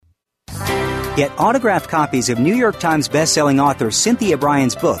Get autographed copies of New York Times bestselling author Cynthia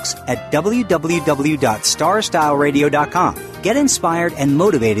Bryan's books at www.starstyleradio.com. Get inspired and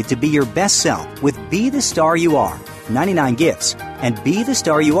motivated to be your best self with Be the Star You Are, 99 gifts, and Be the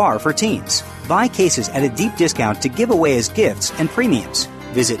Star You Are for teens. Buy cases at a deep discount to give away as gifts and premiums.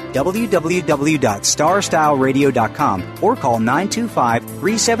 Visit www.starstyleradio.com or call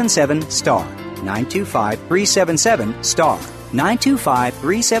 925-377-STAR. 925-377-STAR.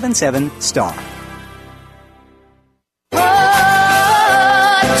 925-377-STAR.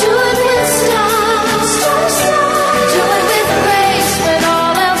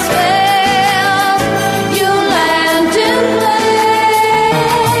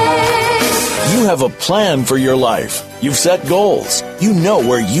 You have a plan for your life. You've set goals. You know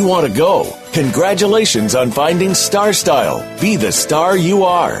where you want to go. Congratulations on finding Star Style. Be the star you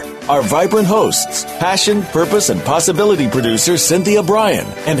are. Our vibrant hosts, passion, purpose, and possibility producer Cynthia Bryan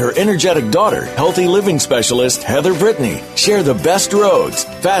and her energetic daughter, healthy living specialist Heather Brittany, share the best roads,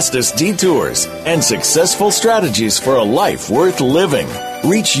 fastest detours, and successful strategies for a life worth living.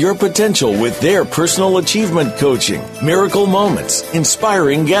 Reach your potential with their personal achievement coaching, miracle moments,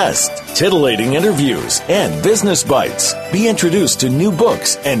 inspiring guests, titillating interviews, and business bites. Be introduced to new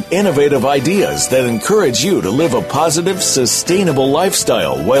books and innovative ideas that encourage you to live a positive, sustainable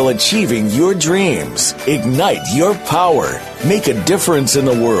lifestyle while achieving your dreams. Ignite your power. Make a difference in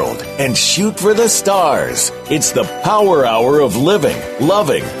the world and shoot for the stars. It's the Power Hour of living,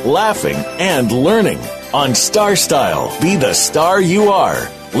 loving, laughing, and learning. On Star Style, be the star you are.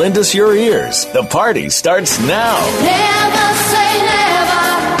 Lend us your ears. The party starts now. Never say never.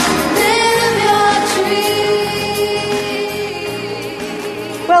 Live your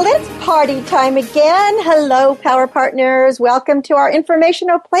dream. Well, it's party time again. Hello, Power Partners. Welcome to our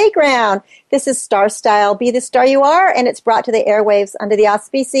informational playground. This is Star Style, Be the Star You Are, and it's brought to the airwaves under the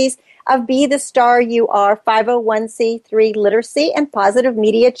auspices of Be the Star You Are, 501c3 Literacy and Positive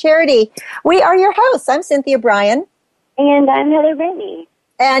Media Charity. We are your hosts. I'm Cynthia Bryan. And I'm Heather Brittany.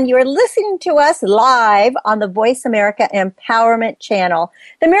 And you're listening to us live on the Voice America Empowerment Channel.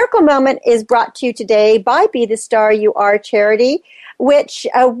 The Miracle Moment is brought to you today by Be the Star You Are charity, which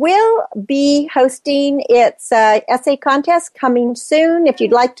will be hosting its essay contest coming soon. If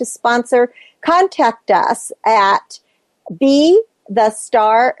you'd like to sponsor, contact us at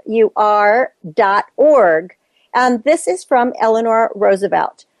thestarur.org. And this is from Eleanor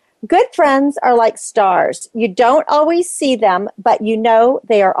Roosevelt. Good friends are like stars. You don't always see them, but you know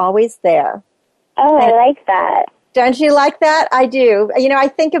they are always there. Oh, I like that. Don't you like that? I do. You know, I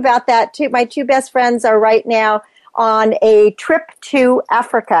think about that too. My two best friends are right now on a trip to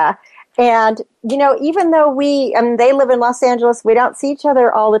Africa. And, you know, even though they live in Los Angeles, we don't see each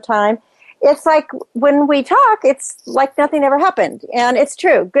other all the time. It's like when we talk, it's like nothing ever happened. And it's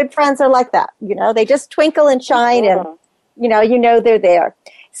true. Good friends are like that. You know, they just twinkle and shine and, you know they're there.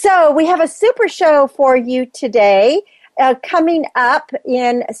 So we have a super show for you today. Coming up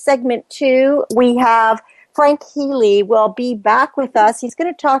in segment 2, we have Frank Healy will be back with us. He's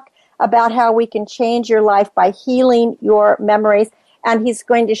going to talk about how we can change your life by healing your memories. And he's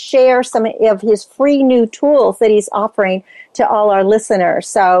going to share some of his free new tools that he's offering to all our listeners.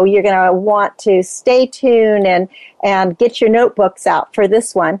 So you're going to want to stay tuned and get your notebooks out for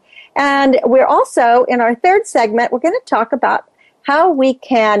this one. And we're also, in our third segment, we're going to talk about how we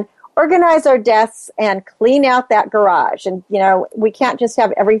can organize our desks and clean out that garage. And, you know, we can't just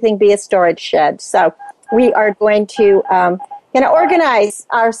have everything be a storage shed. So we are going to organize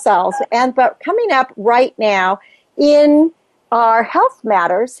ourselves. But coming up right now in our Health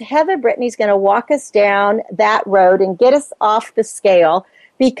Matters, Heather Brittany's going to walk us down that road and get us off the scale,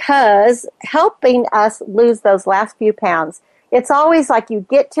 because helping us lose those last few pounds, it's always like you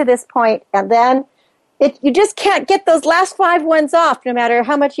get to this point and then you just can't get those last 5 ones off, no matter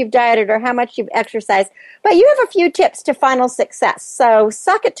how much you've dieted or how much you've exercised. But you have a few tips to final success, so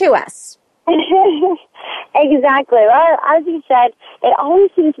suck it to us. Exactly. Well, as you said, it always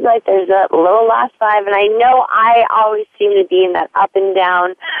seems like there's a little last 5, and I know I always seem to be in that up and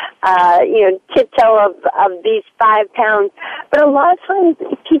down, tiptoe of these 5 pounds. But a lot of times,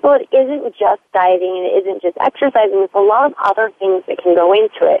 people, it isn't just dieting and it isn't just exercising. There's a lot of other things that can go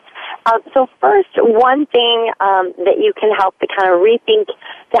into it. So first, one thing that you can help to kind of rethink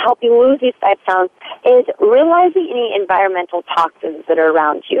to help you lose these 5 pounds is realizing any environmental toxins that are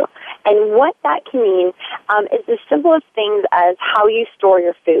around you. And what that can mean is the simplest things as how you store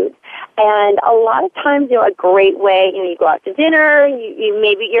your food. And a lot of times, a great way, you go out to dinner,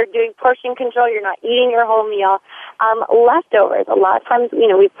 maybe you're doing portion control, you're not eating your whole meal. Leftovers. A lot of times,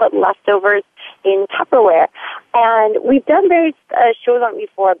 we put leftovers in Tupperware. And we've done various shows on it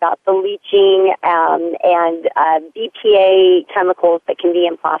before about the leaching and BPA chemicals that can be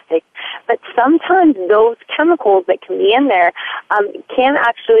in plastic. But sometimes those chemicals that can be in there can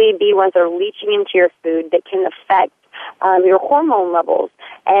actually be ones that are leaching into your food that can affect your hormone levels.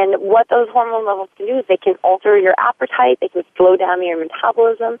 And what those hormone levels can do is they can alter your appetite, they can slow down your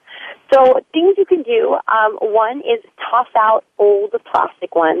metabolism. So things you can do, one is toss out old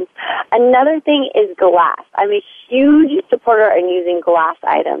plastic ones. Another thing is glass. I'm a huge supporter in using glass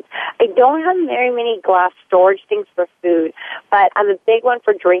items. I don't have very many glass storage things for food, but I'm a big one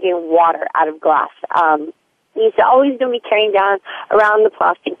for drinking water out of glass. You used to always do me carrying down around the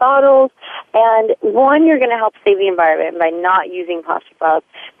plastic bottles. And one, you're going to help save the environment by not using plastic bottles.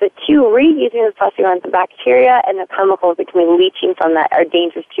 But two, reusing the plastic ones, the bacteria and the chemicals that can be leaching from that are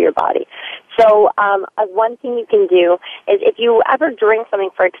dangerous to your body. So one thing you can do is if you ever drink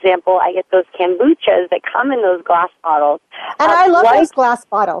something, for example, I get those kombuchas that come in those glass bottles. And I love those glass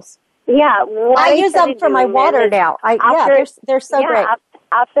bottles. Yeah. I use them for my water now. They're so great.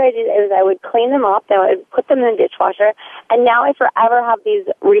 After I did it, is I would clean them up, then I would put them in the dishwasher, and now I forever have these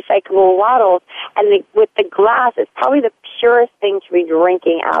recyclable bottles, and with the glass, it's probably the purest thing to be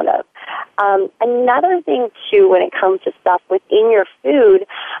drinking out of. Another thing, too, when it comes to stuff within your food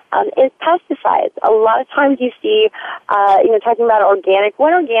is pesticides. A lot of times you see, talking about organic.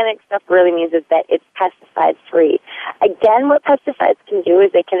 What organic stuff really means is that it's pesticide-free. Again, what pesticides can do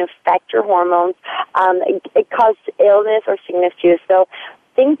is they can affect your hormones. It causes illness or sickness to you. So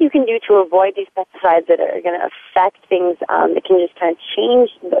things you can do to avoid these pesticides that are going to affect things that can just kind of change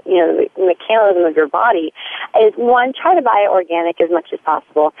the mechanism of your body is, one, try to buy organic as much as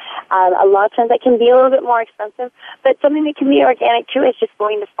possible. A lot of times that can be a little bit more expensive, but something that can be organic too is just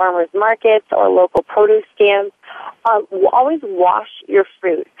going to farmers markets or local produce stands. Always wash your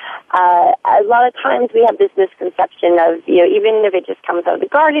fruit. A lot of times we have this misconception of, even if it just comes out of the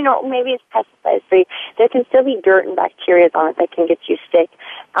garden or maybe it's pesticide-free, there can still be dirt and bacteria on it that can get you sick.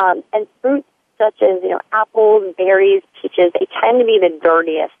 And fruits such as, apples, berries, peaches, they tend to be the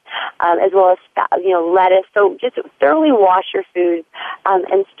dirtiest, as well as, lettuce. So just thoroughly wash your foods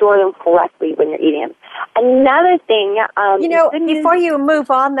and store them correctly when you're eating them. Another thing... before you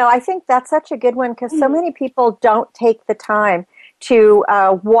move on, though, I think that's such a good one because so many people don't take the time to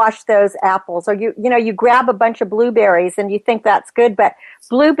wash those apples. Or, you grab a bunch of blueberries and you think that's good, but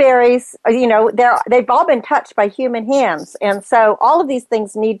blueberries, they've all been touched by human hands. And so all of these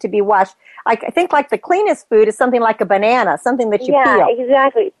things need to be washed. I think like the cleanest food is something like a banana, something that you peel. Yeah,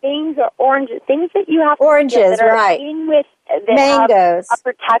 exactly. Things are oranges, things that you have to oranges, that are right. eating with that mangoes. Have a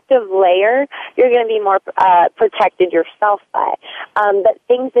protective layer, you're going to be more protected yourself by. But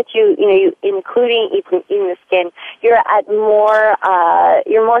things that you including eating the skin, you're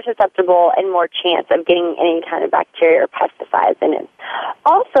more susceptible and more chance of getting any kind of bacteria or pesticides in it.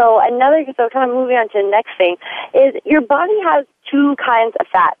 Also, so kind of moving on to the next thing, is your body has two kinds of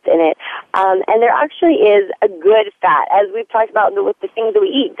fats in it. And there actually is a good fat, as we've talked about with the things that we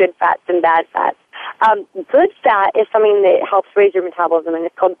eat, good fats and bad fats. Good fat is something that helps raise your metabolism, and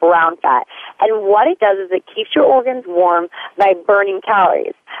it's called brown fat. And what it does is it keeps your organs warm by burning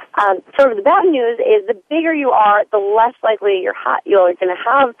calories. So the bad news is the bigger you are, the less likely you're going to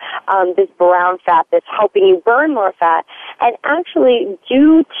have this brown fat that's helping you burn more fat. And actually,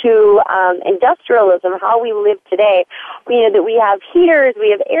 due to industrialism, how we live today, that we have heaters, we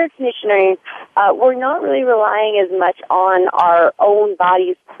have air conditioning, we're not really relying as much on our own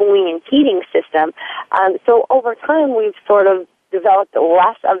body's cooling and heating system. So over time, we've sort of developed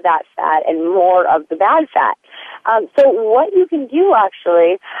less of that fat and more of the bad fat. So what you can do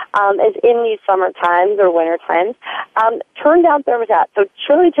actually is in these summer times or winter times, turn down thermostat. So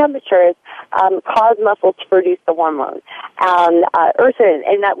chilly temperatures cause muscles to produce the hormone uracil,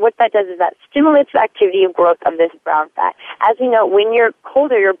 and what that does is that stimulates the activity and growth of this brown fat. As we know, when you're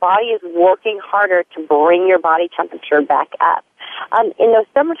colder, your body is working harder to bring your body temperature back up. In the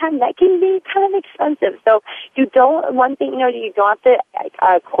summertime, that can be kind of expensive. So you don't have to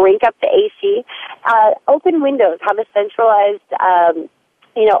crank up the AC. Open windows, have a centralized,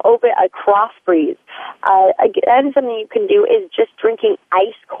 open a cross breeze. Again, something you can do is just drinking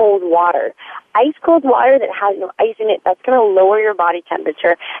ice cold water. Ice cold water that has no ice in it, that's going to lower your body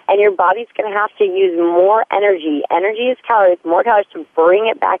temperature, and your body's going to have to use more energy. Energy is calories, more calories to bring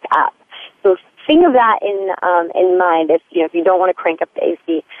it back up. So think of that in mind if you don't want to crank up the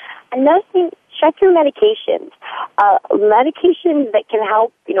AC. Another thing, check your medications. Medications that can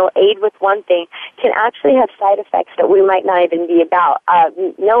help, aid with one thing can actually have side effects that we might not even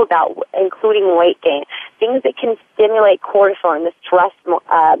know about, including weight gain. Things that can stimulate cortisol and the stress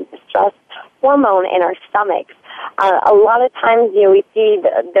hormone in our stomachs. A lot of times, we see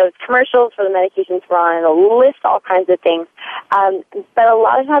those commercials for the medications we're on, and they'll list all kinds of things. But a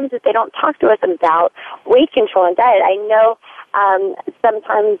lot of times, if they don't talk to us about weight control and diet, I know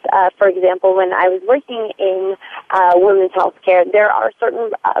sometimes, for example, when I was working in women's health care, there are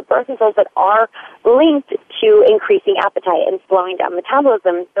certain birth controls that are linked to increasing appetite and slowing down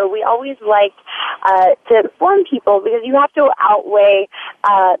metabolism. So we always like to inform people, because you have to outweigh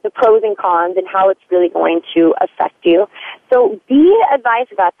the pros and cons and how it's really going to affect you. So be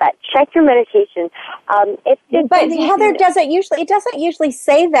advised about that. Check your medication. But Heather, it doesn't usually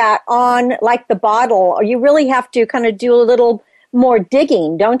say that on like the bottle, or you really have to kind of do a little more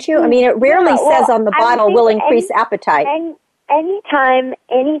digging, don't you? I mean, it rarely says on the bottle will increase appetite. Anytime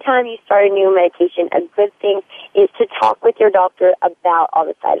you start a new medication, a good thing is to talk with your doctor about all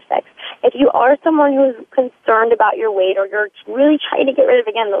the side effects. If you are someone who's concerned about your weight, or you're really trying to get rid of,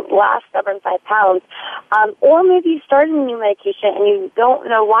 again, the last stubborn 5 pounds, or maybe you started a new medication and you don't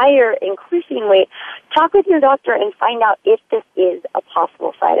know why you're increasing weight, talk with your doctor and find out if this is a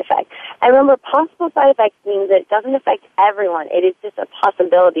possible side effect. And remember, possible side effects means that it doesn't affect everyone. It is just a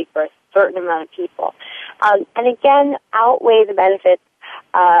possibility for a certain amount of people. And again, outweigh the benefits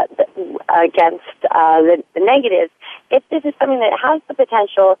against the negatives. If this is something that has the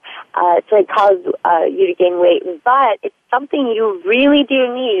potential to cause you to gain weight, but it's something you really do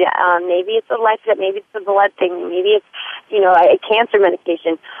need, maybe it's a life, maybe it's a blood thing, maybe it's a cancer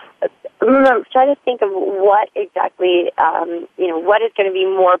medication. Remember, try to think of what exactly, what is going to be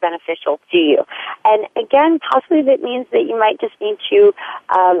more beneficial to you. And again, possibly that means that you might just need to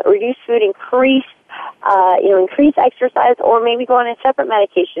reduce food, increase exercise, or maybe go on a separate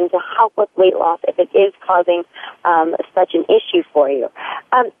medication to help with weight loss if it is causing such an issue for you.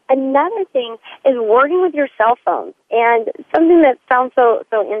 Another thing is working with your cell phone. And something that sounds so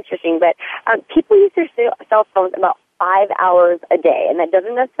interesting, but people use their cell phones about 5 hours a day, and that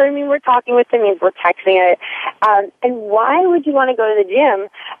doesn't necessarily mean we're talking with them, it means we're texting it. And why would you want to go to the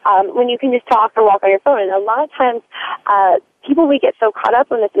gym when you can just talk or walk on your phone? And a lot of times, people, we get so caught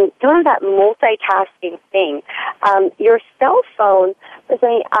up on this and don't have that multitasking thing. Your cell phone,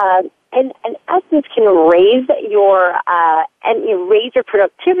 in essence, can raise your raise your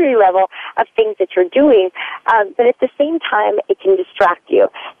productivity level of things that you're doing, but at the same time, it can distract you.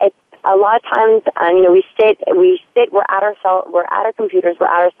 A lot of times, we sit, we're at our computers, we're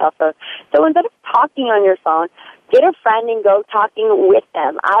at our cell phones. So instead of talking on your phone, get a friend and go talking with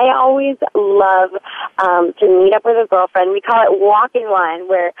them. I always love to meet up with a girlfriend. We call it walk and wine,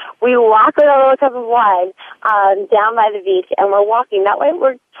 where we walk with a little cup of wine down by the beach, and we're walking. That way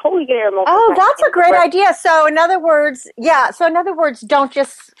we're totally getting our emotional. Oh, that's a great idea. So in other words, don't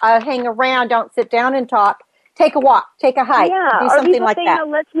just hang around, don't sit down and talk. Take a walk, take a hike, do something like that.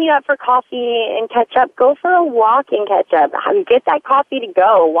 Let's meet up for coffee and catch up. Go for a walk and catch up. Get that coffee to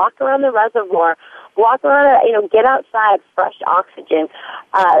go. Walk around the reservoir. Walk around, get outside, fresh oxygen.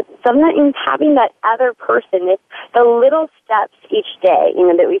 Sometimes having that other person, it's the little steps each day,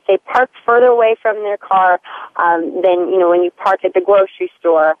 that we say park further away from their car than, when you park at the grocery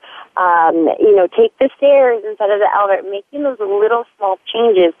store. Take the stairs instead of the elevator. Making those little small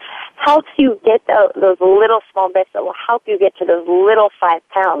changes helps you get those little small bits that will help you get to those little 5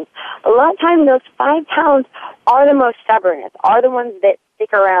 pounds. A lot of times those 5 pounds are the most stubbornest, are the ones that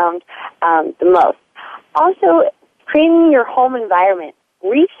stick around the most. Also, creating your home environment,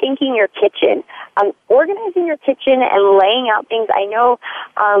 rethinking your kitchen, organizing your kitchen and laying out things. I know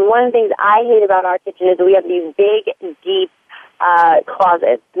one of the things I hate about our kitchen is that we have these big, deep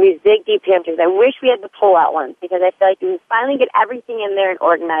closets, these big, deep pantries. I wish we had the pull-out ones, because I feel like you can finally get everything in there and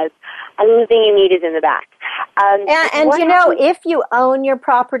organized, and the thing you need is in the back. If you own your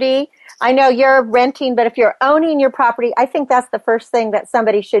property, I know you're renting, but if you're owning your property, I think that's the first thing that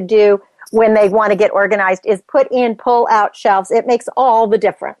somebody should do when they want to get organized is put in pull-out shelves. It makes all the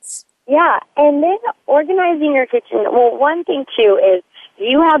difference. Yeah, and then organizing your kitchen. Well, one thing, too, is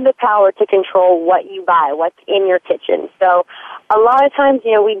you have the power to control what you buy, what's in your kitchen. So a lot of times,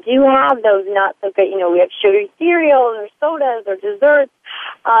 we do have those not so good, we have sugary cereals or sodas or desserts,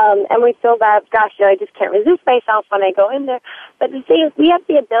 and we feel that, gosh, I just can't resist myself when I go in there. But the thing is, we have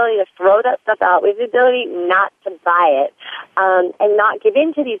the ability to throw that stuff out. We have the ability not to buy it and not give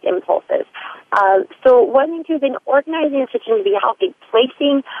in to these impulses. So one thing, too, is in organizing your kitchen to be healthy,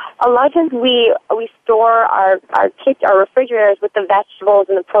 placing, a lot of times we store our refrigerators with the vegetables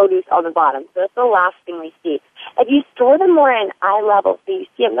and the produce on the bottom. So that's the last thing we see. If you store them more in eye level so you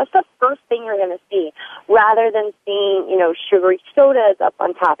see them, that's the first thing you're going to see, rather than seeing, sugary sodas up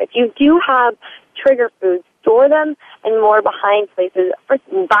on top. If you do have trigger foods, store them in more behind places, or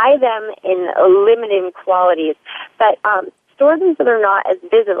buy them in limited quantities. But store them so they're not as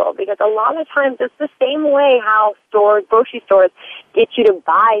visible, because a lot of times it's the same way how grocery stores get you to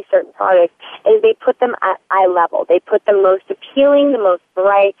buy certain products, is they put them at eye level. They put the most appealing, the most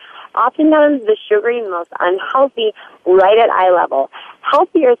bright, oftentimes the sugary, the most unhealthy, right at eye level.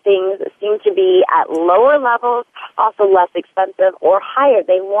 Healthier things seem to be at lower levels, also less expensive, or higher.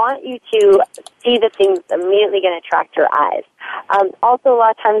 They want you to see the things immediately going to attract your eyes. Also, a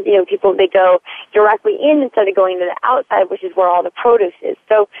lot of times, people, they go directly in instead of going to the outside, which is where all the produce is.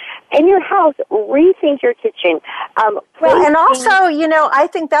 So in your house, rethink your kitchen. Well, and also, I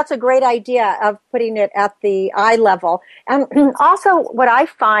think that's a great idea of putting it at the eye level. And also what I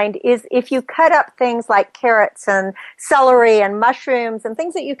find is if you cut up things like carrots and celery and mushrooms and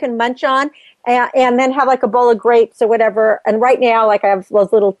things that you can munch on, and then have like a bowl of grapes or whatever. And right now, like I have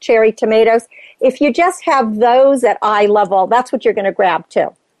those little cherry tomatoes. If you just have those at eye level, that's what you're going to grab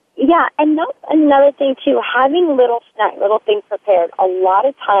too. Yeah, and that's another thing too, having little things prepared. A lot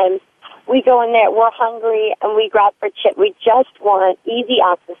of times we go in there, we're hungry, and we grab for chips. We just want easy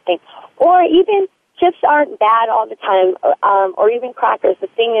access things. Or even chips aren't bad all the time, or even crackers. The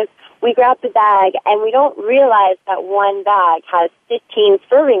thing is, we grab the bag, and we don't realize that one bag has 15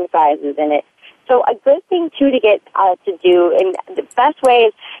 serving sizes in it. So a good thing, too, to get to do, and the best way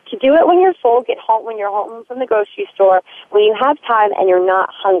is to do it when you're full, when you're home from the grocery store, when you have time and you're not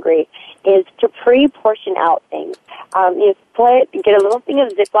hungry, is to pre-portion out things. Get a little thing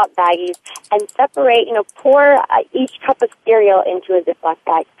of Ziploc baggies and separate, pour each cup of cereal into a Ziploc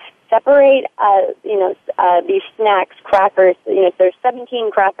bag. Separate, these snacks, crackers, if there's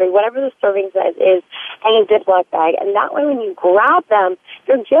 17 crackers, whatever the serving size is, in a Ziploc bag. And that way when you grab them,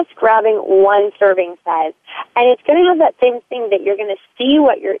 you're just grabbing one serving size. And it's going to have that same thing that you're going to see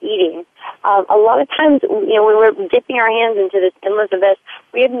what you're eating. A lot of times, when we're dipping our hands into this endless abyss,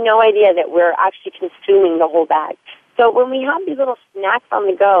 we have no idea that we're actually consuming the whole bag. So when we have these little snacks on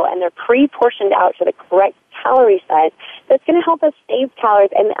the go and they're pre-portioned out to the correct calorie size, that's going to help us save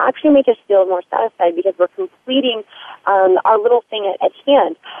calories and actually make us feel more satisfied because we're completing our little thing at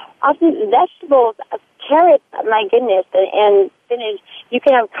hand. Often vegetables, carrots, my goodness, and spinach, you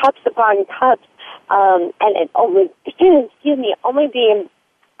can have cups upon cups, and it only be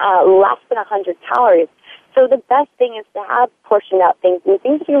less than 100 calories. So the best thing is to have portioned out things, and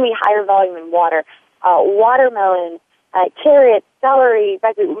things are going to be higher volume in water. Watermelon, carrots, celery,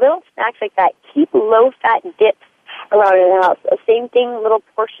 little snacks like that. Keep low-fat dips around in the house. Same thing, little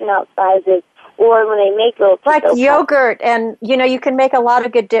portion out sizes, or when they make little... Like yogurt, and, you can make a lot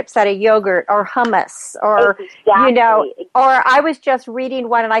of good dips out of yogurt or hummus, or, Exactly. Or I was just reading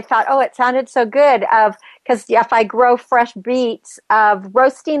one, and I thought, it sounded so good, because if I grow fresh beets, of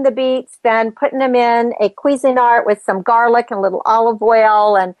roasting the beets, then putting them in a Cuisinart with some garlic and a little olive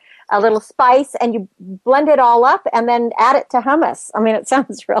oil and a little spice, and you blend it all up and then add it to hummus. I mean, it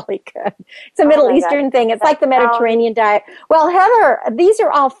sounds really good. It's a Middle Eastern thing. It's like the Mediterranean diet. Well, Heather, these are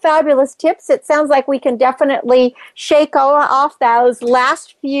all fabulous tips. It sounds like we can definitely shake off those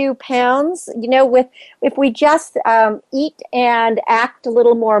last few pounds, if we just eat and act a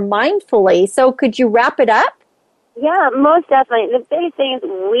little more mindfully. So could you wrap it up? Yeah, most definitely. The big thing is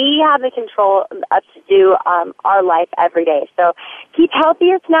we have the control to do our life every day. So keep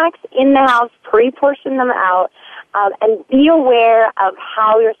healthier snacks in the house, pre-portion them out, and be aware of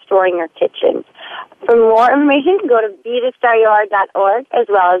how you're storing your kitchen. For more information, go to BeTheStarYouAre.org as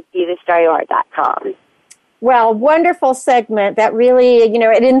well as BeTheStarYouAre.com. Well, wonderful segment that really,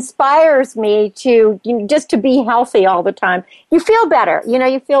 it inspires me to just to be healthy all the time. You feel better.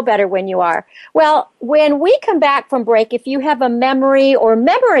 You feel better when you are. Well, when we come back from break, if you have a memory or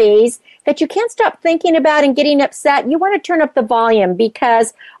memories that you can't stop thinking about and getting upset, you want to turn up the volume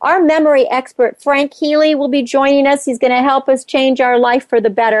because our memory expert, Frank Healy, will be joining us. He's going to help us change our life for the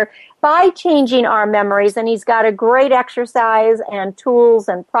better by changing our memories. And he's got a great exercise and tools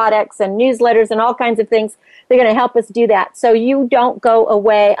and products and newsletters and all kinds of things. They're going to help us do that. So you don't go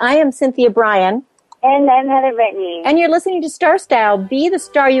away. I am Cynthia Bryan. And I'm Heather Brittany. And you're listening to Star Style. Be the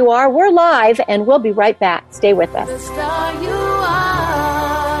star you are. We're live, and we'll be right back. Stay with us. The star you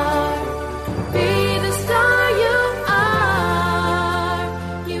are. Be the star you are.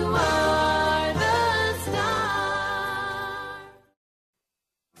 You are the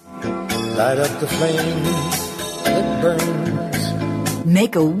star. Light up the flame that burns.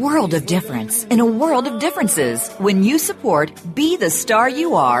 Make a world of difference in a world of differences when you support Be the Star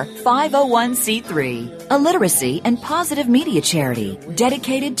You Are 501c3, a literacy and positive media charity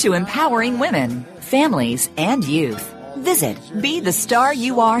dedicated to empowering women, families, and youth. Visit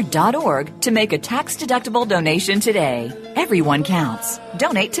BeTheStarYouAre.org to make a tax-deductible donation today. Everyone counts.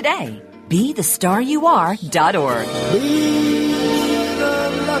 Donate today. BeTheStarYouAre.org. Be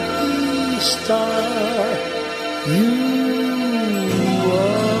the lucky star you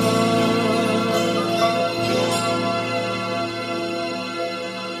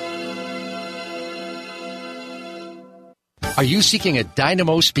Are you seeking a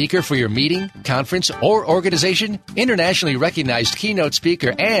dynamo speaker for your meeting, conference, or organization? Internationally recognized keynote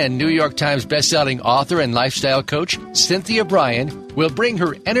speaker and New York Times bestselling author and lifestyle coach, Cynthia Bryan, will bring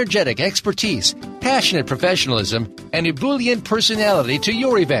her energetic expertise, passionate professionalism, and ebullient personality to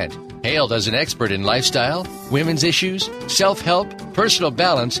your event. Hailed as an expert in lifestyle, women's issues, self-help, personal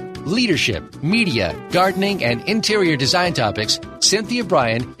balance, leadership, media, gardening, and interior design topics, Cynthia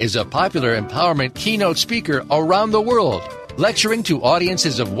Bryan is a popular empowerment keynote speaker around the world, lecturing to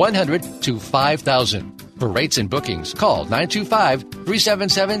audiences of 100 to 5,000. For rates and bookings, call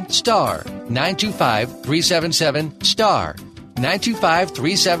 925-377-STAR, 925-377-STAR,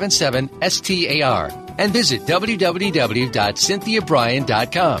 925-377-STAR, and visit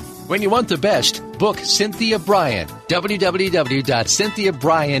www.cynthiabryan.com. When you want the best, book Cynthia Bryan,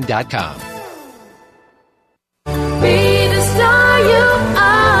 www.cynthiabryan.com. Be the star you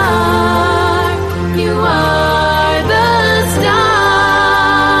are. You are the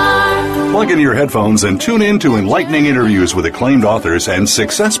star. Plug in your headphones and tune in to enlightening interviews with acclaimed authors and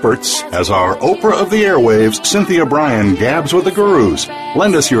successperts as our Oprah of the airwaves, Cynthia Bryan, gabs with the gurus.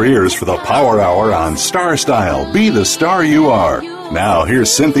 Lend us your ears for the Power Hour on Star Style. Be the star you are. Now, here's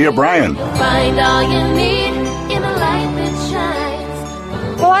Cynthia Bryan. Find all you need in a light that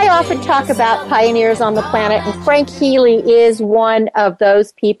shines. Well, I often talk about pioneers on the planet, and Frank Healy is one of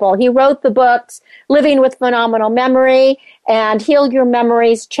those people. He wrote the books Living with Phenomenal Memory and Heal Your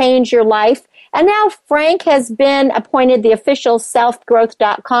Memories, Change Your Life. And now Frank has been appointed the official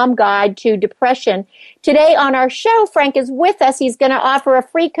selfgrowth.com guide to depression. Today on our show, Frank is with us. He's going to offer a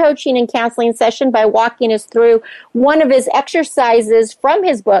free coaching and counseling session by walking us through one of his exercises from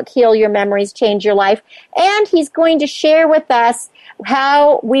his book, Heal Your Memories, Change Your Life. And he's going to share with us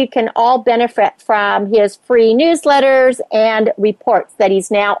how we can all benefit from his free newsletters and reports that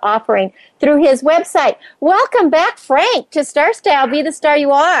he's now offering through his website. Welcome back, Frank, to Star Style. Be the star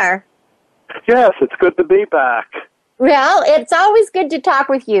you are. Yes, it's good to be back. Well, it's always good to talk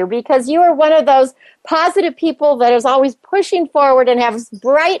with you because you are one of those positive people that is always pushing forward and has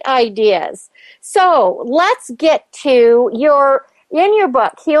bright ideas. So let's get to in your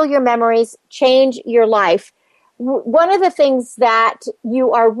book, Heal Your Memories, Change Your Life. One of the things that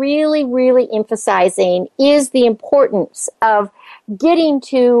you are really, really emphasizing is the importance of getting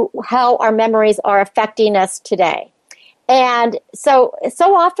to how our memories are affecting us today. And so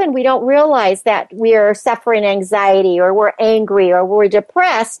often we don't realize that we're suffering anxiety or we're angry or we're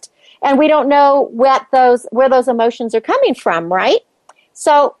depressed, and we don't know where those emotions are coming from, right?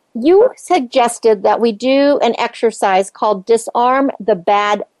 So you suggested that we do an exercise called Disarm the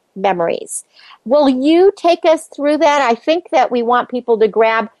Bad Memories. Will you take us through that? I think that we want people to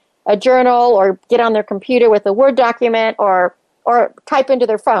grab a journal or get on their computer with a Word document or type into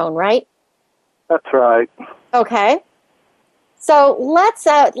their phone, right? That's right. Okay. So let's.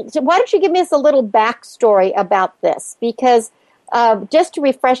 Why don't you give us a little backstory about this? Because just to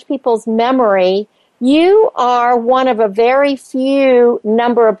refresh people's memory, you are one of a very few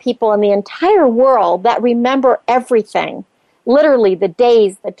number of people in the entire world that remember everything, literally the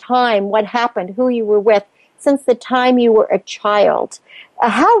days, the time, what happened, who you were with, since the time you were a child.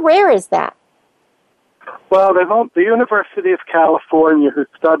 How rare is that? Well, the University of California, who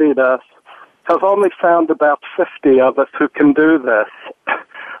studied us, have only found about 50 of us who can do this.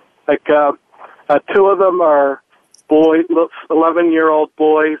 Like, two of them are 11-year-old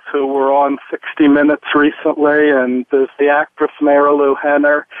boys who were on 60 Minutes recently, and there's the actress Marilu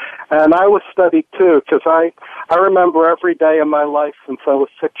Henner. And I was studied, too, because I remember every day of my life since I was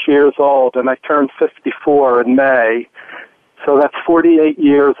 6 years old, and I turned 54 in May. So that's 48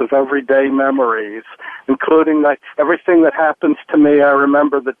 years of everyday memories, including like everything that happens to me. I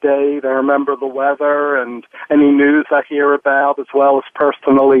remember the date, I remember the weather, and any news I hear about, as well as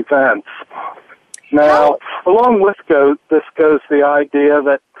personal events. Now, along with this goes the idea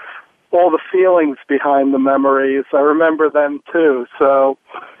that all the feelings behind the memories, I remember them too. So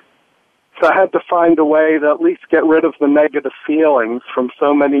I had to find a way to at least get rid of the negative feelings from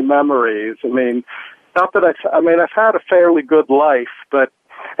so many memories. I mean, not that I've had a fairly good life, but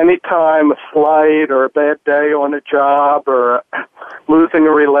anytime a slight or a bad day on a job or losing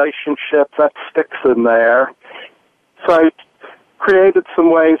a relationship, that sticks in there. So created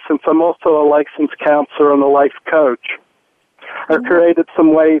some ways, since I'm also a licensed counselor and a life coach, I've created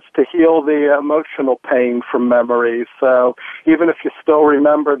some ways to heal the emotional pain from memories. So even if you still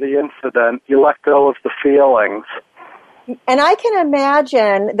remember the incident, you let go of the feelings. And I can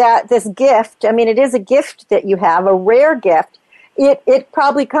imagine that this gift, I mean, it is a gift that you have, a rare gift. It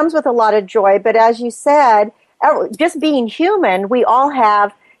probably comes with a lot of joy, but as you said, just being human, we all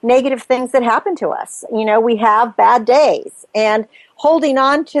have negative things that happen to us. You know, we have bad days, and holding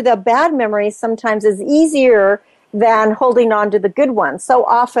on to the bad memories sometimes is easier than holding on to the good ones. So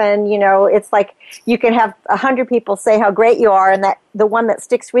often, you know, it's like you can have 100 people say how great you are, and that the one that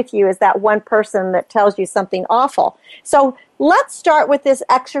sticks with you is that one person that tells you something awful. So let's start with this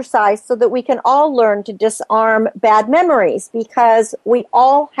exercise so that we can all learn to disarm bad memories, because we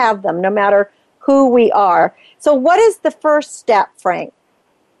all have them, no matter who we are. So what is the first step, Frank?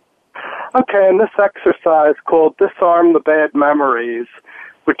 Okay, in this exercise called Disarm the Bad Memories,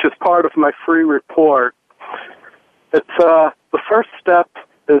 which is part of my free report, it's the first step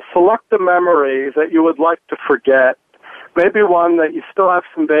is select a memory that you would like to forget, maybe one that you still have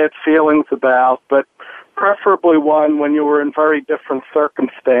some bad feelings about, but preferably one when you were in very different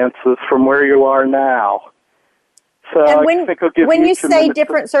circumstances from where you are now. So And I think I'll give when you a say minute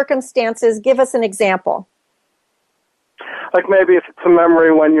different circumstances, give us an example. Like maybe if it's a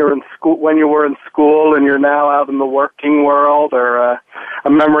memory when you're in school, when you were in school and you're now out in the working world, or a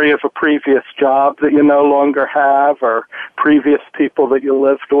memory of a previous job that you no longer have, or previous people that you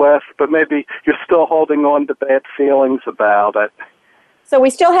lived with, but maybe you're still holding on to bad feelings about it. So we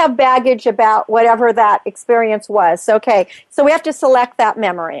still have baggage about whatever that experience was. Okay, so we have to select that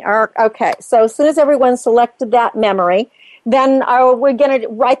memory. Okay, so as soon as everyone selected that memory, then are we going to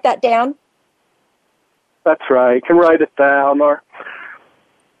write that down? That's right. You can write it down,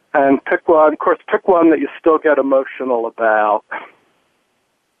 and pick one. Of course, pick one that you still get emotional about.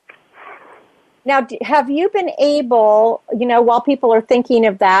 Now, have you been able, you know, while people are thinking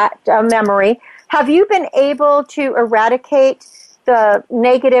of that memory, have you been able to eradicate the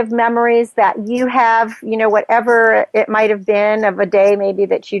negative memories that you have, you know, whatever it might have been of a day maybe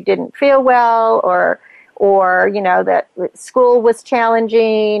that you didn't feel well, or you know, that school was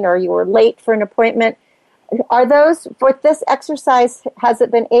challenging, or you were late for an appointment? Are those, with this exercise, has it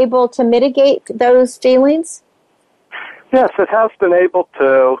been able to mitigate those feelings? Yes, it has been able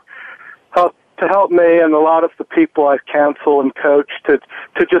to help me and a lot of the people I've counseled and coached to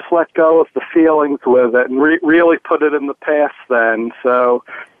just let go of the feelings with it and really put it in the past then, so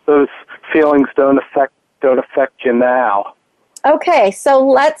those feelings don't affect you now. Okay, so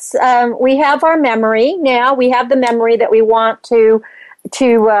let's, we have our memory now. We have the memory that we want to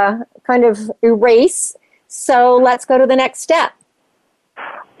kind of erase. So let's go to the next step.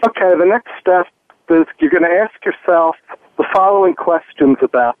 Okay, the next step is you're going to ask yourself the following questions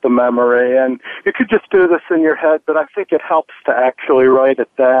about the memory, and you could just do this in your head, but I think it helps to actually write it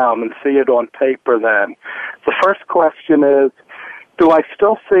down and see it on paper then. The first question is, do I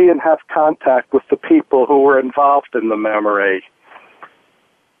still see and have contact with the people who were involved in the memory?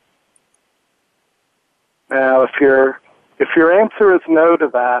 Now, if your answer is no to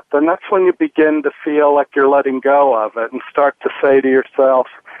that, then that's when you begin to feel like you're letting go of it and start to say to yourself,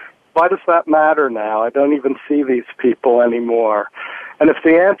 why does that matter now? I don't even see these people anymore. And if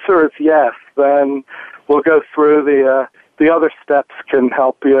the answer is yes, then we'll go through the other steps can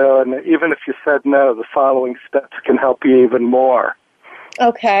help you. And even if you said no, the following steps can help you even more.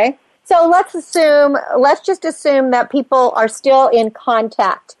 Okay. So let's just assume that people are still in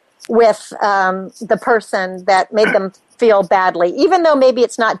contact with the person that made them feel badly, even though maybe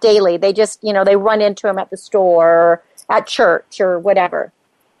it's not daily. They just, you know, they run into them at the store or at church or whatever.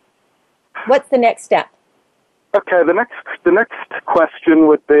 What's the next step? Okay, the next question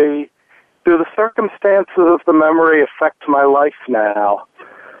would be, do the circumstances of the memory affect my life now?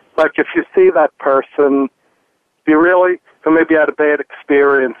 Like if you see that person, who maybe had a bad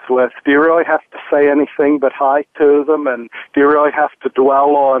experience with, do you really have to say anything but hi to them? And do you really have to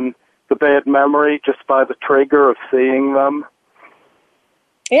dwell on the bad memory just by the trigger of seeing them?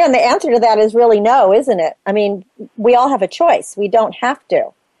 Yeah, and the answer to that is really no, isn't it? I mean, we all have a choice. We don't have to.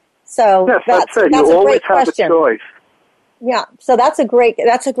 So yes, that's it. You always great have question. a choice. Yeah, so that's a great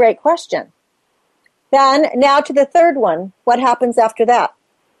question. Then, now to the third one. What happens after that?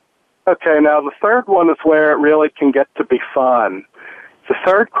 Okay, now the third one is where it really can get to be fun. The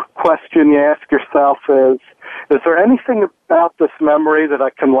third question you ask yourself is there anything about this memory that I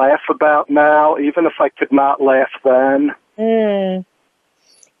can laugh about now, even if I could not laugh then?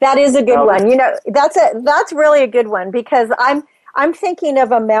 That is a good one. You know, that's really a good one, because I'm thinking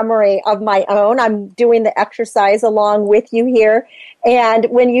of a memory of my own. I'm doing the exercise along with you here. And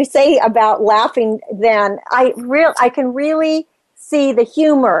when you say about laughing, then I can really see the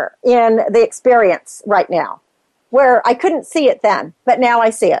humor in the experience right now, where I couldn't see it then, but now I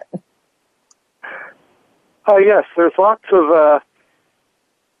see it. Oh, yes, there's lots of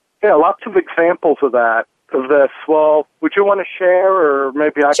examples of that, of this. Well, would you want to share, or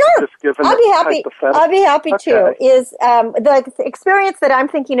maybe I Sure. could just give I'll be happy. hypothetical? I'll be happy Okay. to. Is the experience that I'm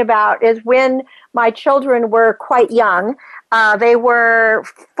thinking about is when my children were quite young. They were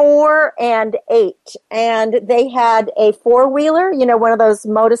 4 and 8, and they had a 4-wheeler. You know, one of those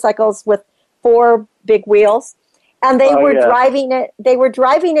motorcycles with 4 big wheels, and they were driving it. They were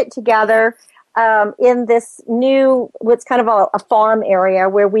driving it together in this new, what's kind of a farm area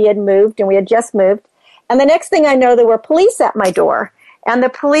where we had moved, and we had just moved. And the next thing I know, there were police at my door. And the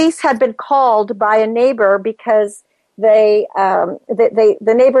police had been called by a neighbor because the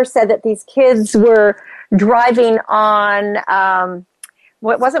neighbor said that these kids were driving on,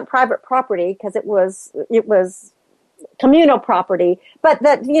 well, it wasn't private property because it was communal property, but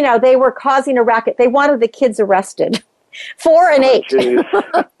that, you know, they were causing a racket. They wanted the kids arrested. 4 and 8. And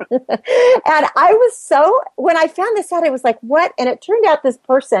I was when I found this out, I was like, what? And it turned out this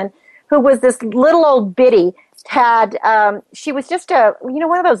person who was this little old biddy had, she was just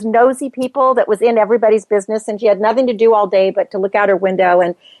one of those nosy people that was in everybody's business, and she had nothing to do all day but to look out her window,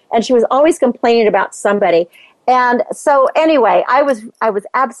 and she was always complaining about somebody. And so anyway, I was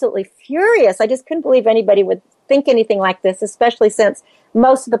absolutely furious. I just couldn't believe anybody would think anything like this, especially since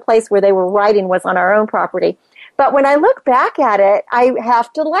most of the place where they were riding was on our own property. But when I look back at it, I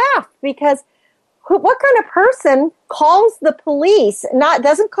have to laugh because what kind of person calls the police,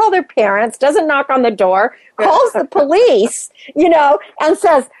 doesn't call their parents, doesn't knock on the door, calls the police, and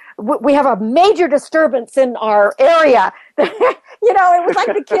says, we have a major disturbance in our area. It was like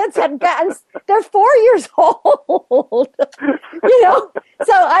the kids had gotten, they're 4 years old,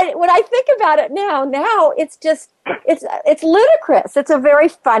 So when I think about it now it's just, it's ludicrous. It's a very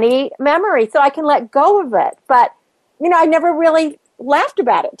funny memory, so I can let go of it. But, I never really laughed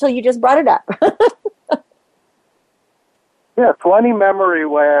about it until you just brought it up. Yeah, it's any memory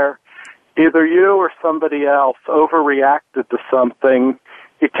where either you or somebody else overreacted to something,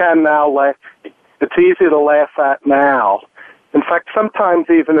 you can now laugh. It's easy to laugh at now. In fact, sometimes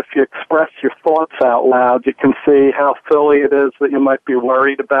even if you express your thoughts out loud, you can see how silly it is that you might be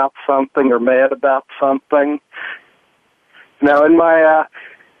worried about something or mad about something. Now, in my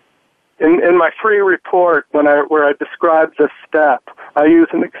in my free report, where I describe this step, I use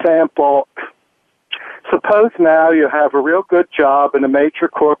an example. Suppose now you have a real good job in a major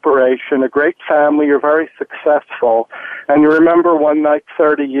corporation, a great family, you're very successful, and you remember one night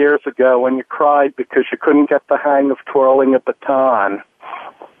 30 years ago when you cried because you couldn't get the hang of twirling a baton.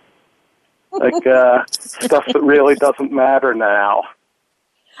 Like stuff that really doesn't matter now.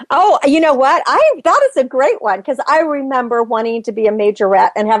 Oh, you know what? That is a great one, because I remember wanting to be a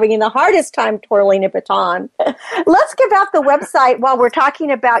majorette and having the hardest time twirling a baton. Let's give out the website while we're talking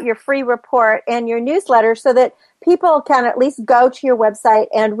about your free report and your newsletter so that people can at least go to your website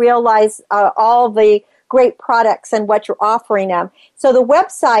and realize all the great products and what you're offering them. So the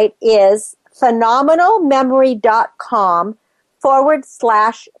website is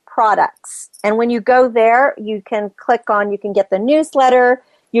phenomenalmemory.com/products. And when you go there, you can get the newsletter,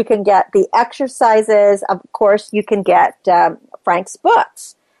 you can get the exercises, of course, you can get Frank's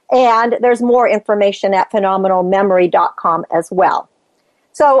books. And there's more information at phenomenalmemory.com as well.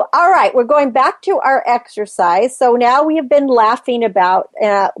 So, all right, we're going back to our exercise. So now we have been laughing about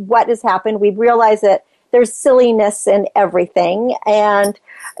what has happened. We've realized that there's silliness in everything, and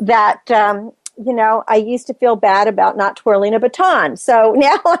that, I used to feel bad about not twirling a baton. So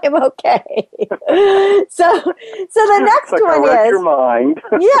now I'm okay. So the next like one I read is your mind.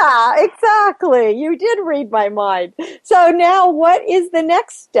 Yeah, exactly. You did read my mind. So now what is the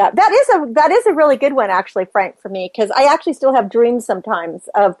next step? That is a really good one, actually, Frank, for me, because I actually still have dreams sometimes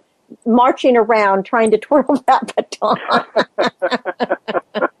of marching around trying to twirl that baton.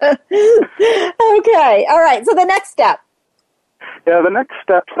 Okay. All right. So the next step. Yeah, the next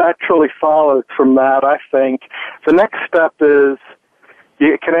step actually follows from that, I think. The next step is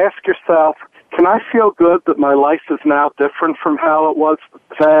you can ask yourself, can I feel good that my life is now different from how it was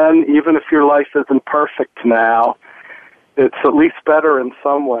then, even if your life isn't perfect now? It's at least better in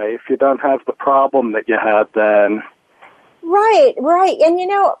some way if you don't have the problem that you had then. Right. And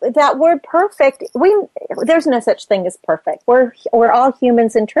that word perfect, there's no such thing as perfect. We're all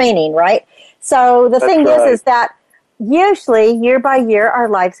humans in training, right? So the thing is that usually year by year our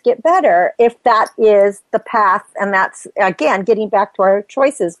lives get better if that is the path, and that's again getting back to our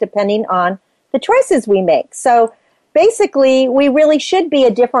choices depending on the choices we make. So basically we really should be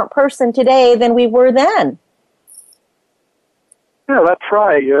a different person today than we were then. Yeah, that's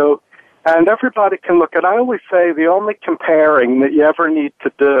right. And everybody can look at, I always say the only comparing that you ever need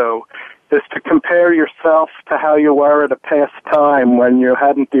to do is to compare yourself to how you were at a past time when you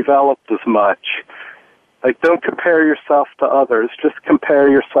hadn't developed as much. Like, don't compare yourself to others. Just compare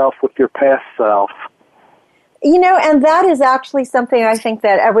yourself with your past self. And that is actually something I think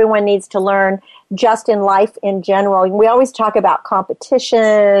that everyone needs to learn just in life in general. We always talk about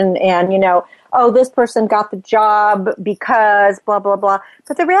competition and, oh, this person got the job because blah, blah, blah.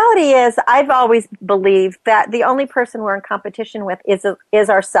 But the reality is I've always believed that the only person we're in competition with is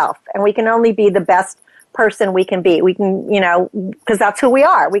ourselves. And we can only be the best person we can be. We can, because that's who we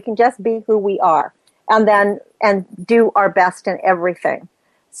are. We can just be who we are and do our best in everything.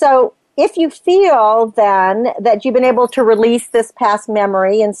 So if you feel then that you've been able to release this past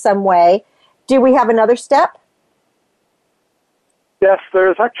memory in some way, do we have another step? Yes,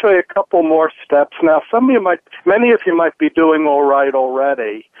 there's actually a couple more steps. Now, many of you might be doing all right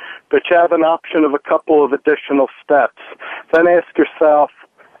already, but you have an option of a couple of additional steps. Then ask yourself,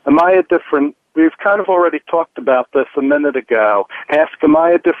 we've kind of already talked about this a minute ago. Ask, am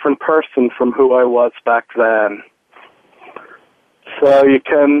I a different person from who I was back then? So you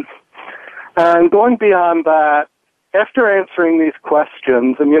can, and going beyond that, after answering these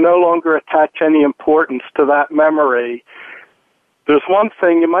questions, and you no longer attach any importance to that memory, there's one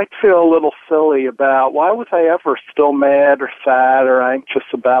thing you might feel a little silly about. Why was I ever still mad or sad or anxious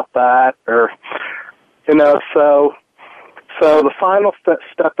about that? Or, so the final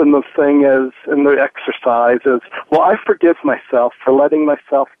step in the thing is, in the exercise is, well, I forgive myself for letting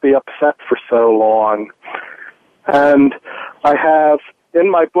myself be upset for so long. And I have,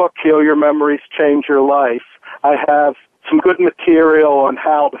 in my book, Heal Your Memories, Change Your Life, I have some good material on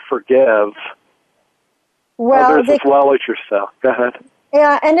how to forgive. Others as well as yourself. Go ahead.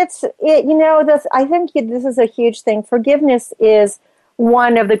 Yeah, and I think this is a huge thing. Forgiveness is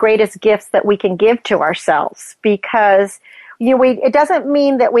one of the greatest gifts that we can give to ourselves because it doesn't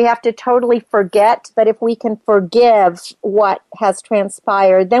mean that we have to totally forget, but if we can forgive what has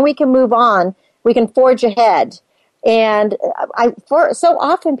transpired, then we can move on. We can forge ahead. And so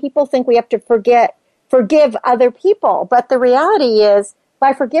often people think we have to forgive other people, but the reality is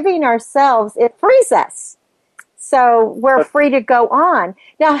by forgiving ourselves, it frees us. So we're free to go on.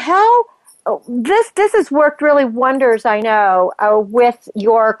 Now, this has worked really wonders, I know, with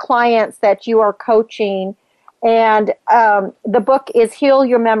your clients that you are coaching. And the book is Heal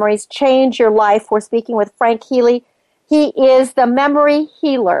Your Memories, Change Your Life. We're speaking with Frank Healy. He is the memory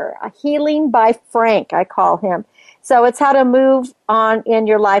healer, a healing by Frank, I call him. So it's how to move on in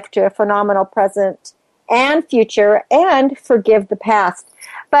your life to a phenomenal present and future and forgive the past.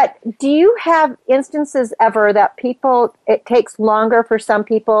 But do you have instances ever that it takes longer for some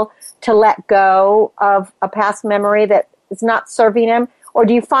people to let go of a past memory that is not serving them? Or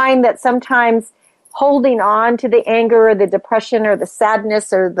do you find that sometimes holding on to the anger or the depression or the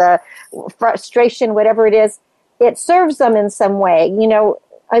sadness or the frustration, whatever it is, it serves them in some way?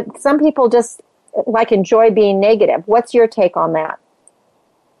 Some people just enjoy being negative. What's your take on that?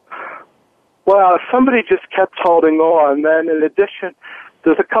 Well, if somebody just kept holding on, then in addition,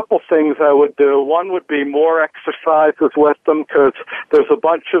 there's a couple things I would do. One would be more exercises with them because there's a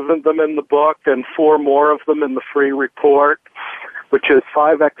bunch of them in the book and 4 more of them in the free report, which is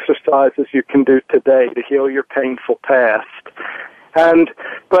 5 exercises you can do today to heal your painful past.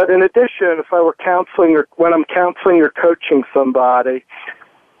 But in addition, if I were counseling or when I'm counseling or coaching somebody,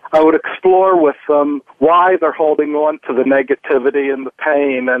 I would explore with them why they're holding on to the negativity and the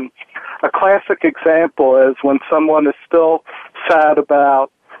pain. And a classic example is when someone is still sad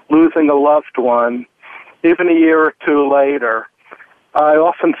about losing a loved one, even a year or 2 later, I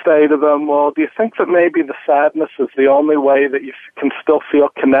often say to them, well, do you think that maybe the sadness is the only way that you can still feel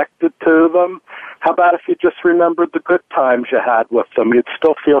connected to them? How about if you just remembered the good times you had with them? You'd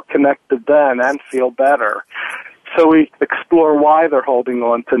still feel connected then and feel better. So we explore why they're holding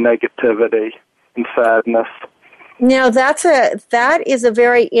on to negativity and sadness. Now, that is a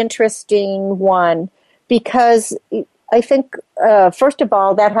very interesting one because I think, first of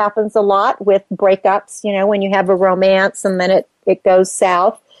all, that happens a lot with breakups, when you have a romance and then it goes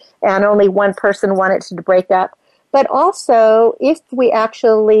south and only one person wanted to break up. But also, if we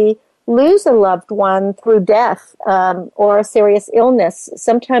actually lose a loved one through death or a serious illness,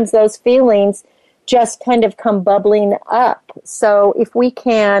 sometimes those feelings just kind of come bubbling up. So if we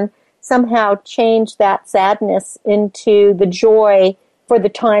can somehow change that sadness into the joy for the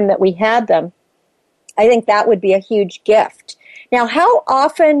time that we had them, I think that would be a huge gift. Now, how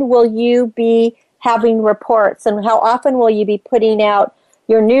often will you be having reports, and how often will you be putting out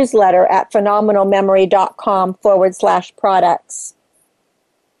your newsletter at phenomenalmemory.com/products?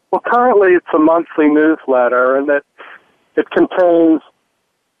 Well, currently it's a monthly newsletter, and it contains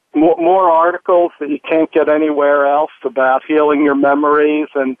more articles that you can't get anywhere else about healing your memories.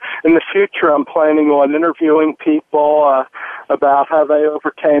 And in the future, I'm planning on interviewing people about how they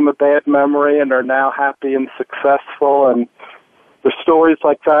overcame a bad memory and are now happy and successful. And there's stories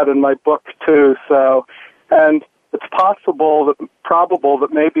like that in my book, too. So, and it's probable that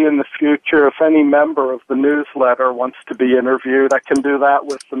maybe in the future, if any member of the newsletter wants to be interviewed, I can do that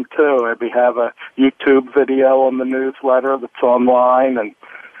with them, too. Maybe have a YouTube video on the newsletter that's online, and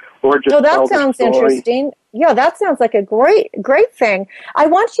or just that sounds interesting. Yeah, that sounds like a great thing. I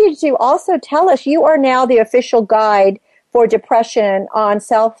want you to also tell us, you are now the official guide for depression on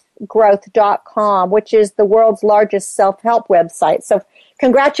selfgrowth.com, which is the world's largest self-help website. So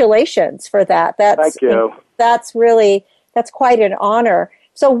congratulations for that. Thank you. That's quite an honor.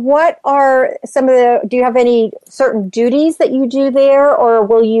 So what are do you have any certain duties that you do there, or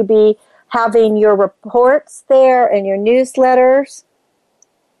will you be having your reports there and your newsletters?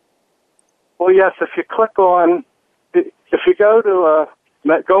 Well, yes, if you go on to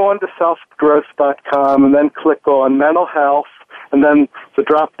selfgrowth.com and then click on mental health and then the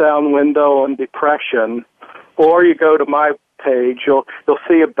drop-down window on depression, or you go to my page, you'll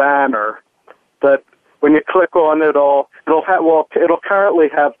see a banner that when you click on it, it'll currently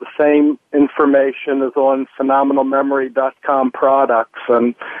have the same information as on phenomenalmemory.com products,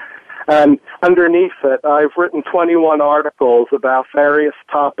 and underneath it, I've written 21 articles about various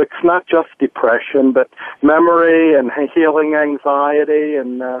topics, not just depression, but memory and healing anxiety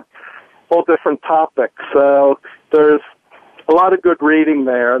and all different topics. So there's a lot of good reading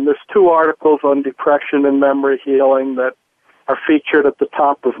there. And there's 2 articles on depression and memory healing that are featured at the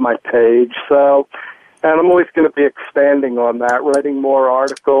top of my page. So, and I'm always going to be expanding on that, writing more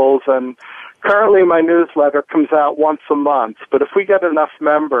articles. And currently my newsletter comes out once a month, but if we get enough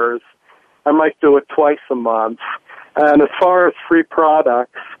members, I might do it twice a month. And as far as free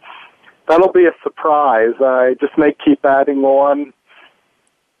products, that'll be a surprise. I just may keep adding on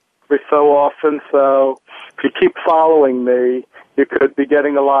every so often. So if you keep following me, you could be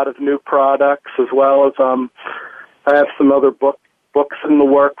getting a lot of new products, as well as I have some other books in the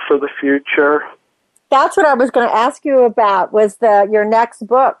work for the future. That's what I was going to ask you about, was your next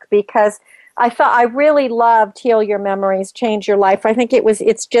book, because I really loved Heal Your Memories, Change Your Life. I think it's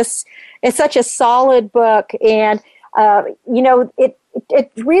such a solid book, and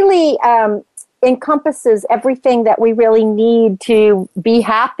it really encompasses everything that we really need to be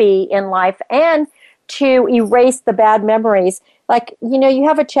happy in life and to erase the bad memories. Like, you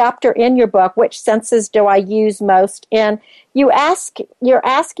have a chapter in your book, which senses do I use most? And you're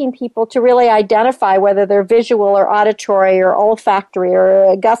asking people to really identify whether they're visual or auditory or olfactory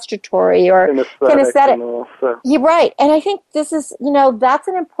or gustatory or kinesthetic. You're right. And I think this is, that's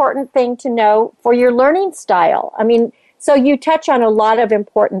an important thing to know for your learning style. I mean, so you touch on a lot of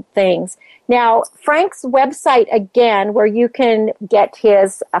important things. Now, Frank's website, again, where you can get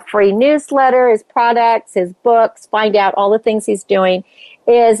his free newsletter, his products, his books, find out all the things he's doing,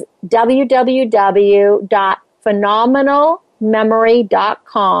 is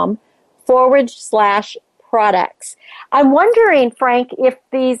www.phenomenalmemory.com/products. I'm wondering, Frank, if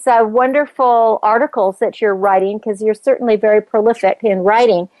these wonderful articles that you're writing, because you're certainly very prolific in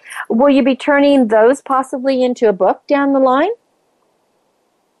writing, will you be turning those possibly into a book down the line?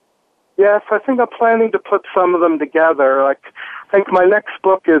 Yes, I think I'm planning to put some of them together. I think my next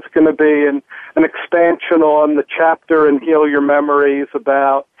book is going to be an expansion on the chapter in Heal Your Memories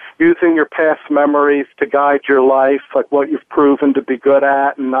about using your past memories to guide your life, like what you've proven to be good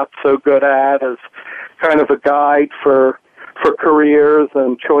at and not so good at, as kind of a guide for careers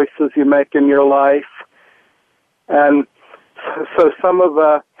and choices you make in your life. And so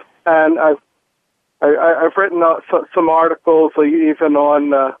I've written some articles even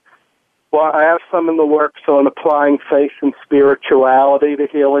on, I have some in the works on applying faith and spirituality to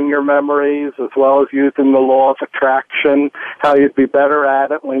healing your memories, as well as using the law of attraction, how you'd be better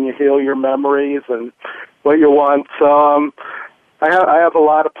at it when you heal your memories and what you want. So I have a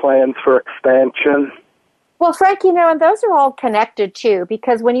lot of plans for expansion. Well, Frank, and those are all connected too,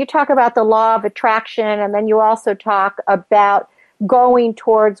 because when you talk about the law of attraction, and then you also talk about going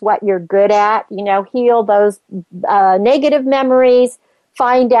towards what you're good at, heal those negative memories,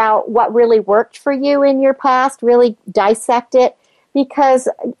 find out what really worked for you in your past, really dissect it. because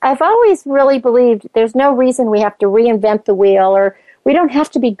I've always really believed there's no reason we have to reinvent the wheel, or we don't have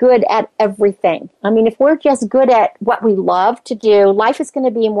to be good at everything. I mean, if we're just good at what we love to do, life is going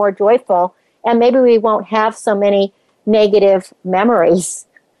to be more joyful, and maybe we won't have so many negative memories.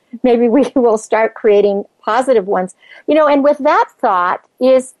 Maybe we will start creating positive ones. And with that thought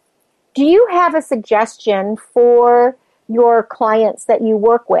do you have a suggestion for your clients that you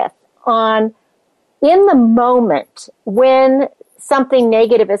work with on, in the moment when something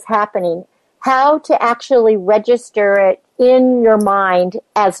negative is happening, how to actually register it in your mind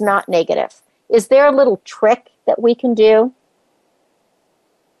as not negative? Is there a little trick that we can do?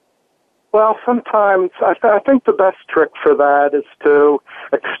 Well, sometimes I think the best trick for that is to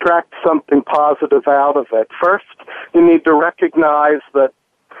extract something positive out of it. First, you need to recognize that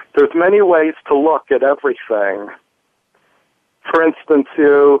there's many ways to look at everything. For instance,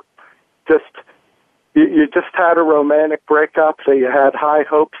 you just had a romantic breakup that you had high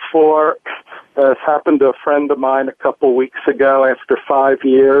hopes for. This happened to a friend of mine a couple weeks ago after 5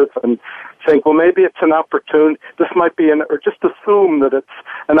 years, and think, well, maybe it's an opportunity. This might be or just assume that it's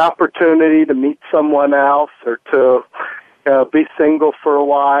an opportunity to meet someone else, or to be single for a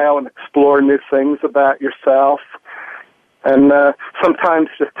while and explore new things about yourself. And sometimes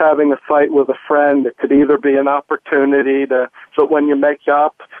just having a fight with a friend, it could either be an opportunity so when you make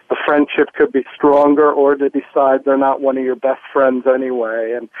up, the friendship could be stronger, or to decide they're not one of your best friends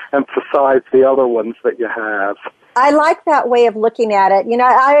anyway, and emphasize the other ones that you have. I like that way of looking at it.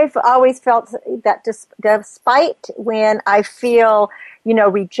 I've always felt that despite when I feel,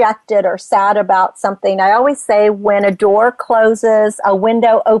 rejected or sad about something, I always say when a door closes, a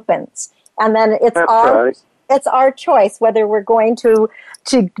window opens. And then it's our choice whether we're going to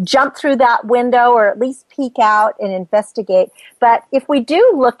jump through that window or at least peek out and investigate. But if we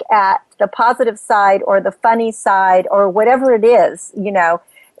do look at the positive side or the funny side or whatever it is,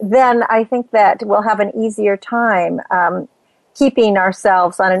 then I think that we'll have an easier time keeping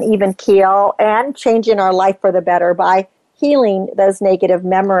ourselves on an even keel and changing our life for the better by healing those negative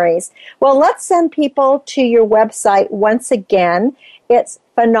memories. Well, let's send people to your website once again. It's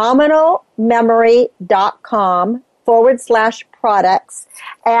phenomenalmemory.com/products.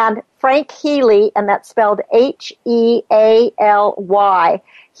 And Frank Healy, and that's spelled Healy,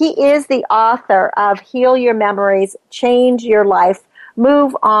 he is the author of Heal Your Memories, Change Your Life,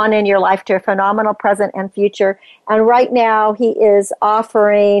 Move On in Your Life to a Phenomenal Present and Future. And right now he is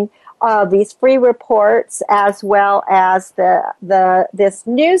offering these free reports as well as this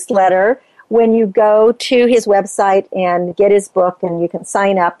newsletter when you go to his website and get his book, and you can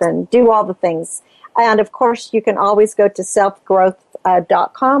sign up and do all the things. And of course, you can always go to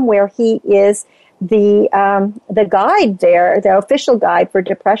selfgrowth.com where he is the guide there, the official guide for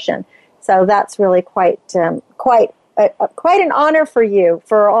depression. So that's really quite an honor for you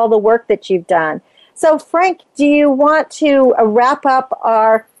for all the work that you've done. So Frank, do you want to wrap up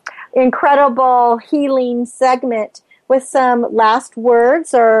our incredible healing segment with some last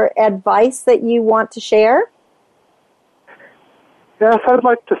words or advice that you want to share? Yes, I'd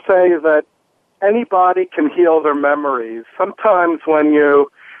like to say that anybody can heal their memories. Sometimes when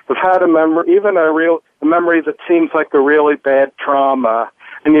you have had a memory, even a memory that seems like a really bad trauma,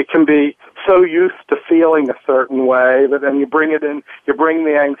 and you can be so used to feeling a certain way that then you bring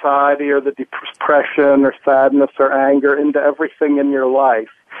the anxiety or the depression or sadness or anger into everything in your life.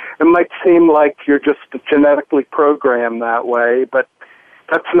 It might seem like you're just genetically programmed that way, but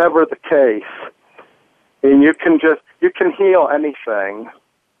that's never the case. And you can heal anything.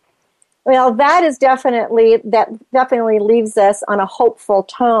 Well, that definitely leaves us on a hopeful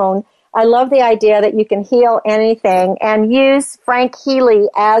tone. I love the idea that you can heal anything, and use Frank Healy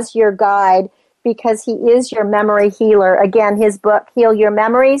as your guide because he is your memory healer. Again, his book, Heal Your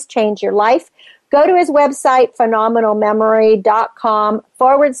Memories, Change Your Life. Go to his website,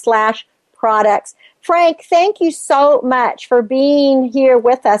 phenomenalmemory.com/products. Frank, thank you so much for being here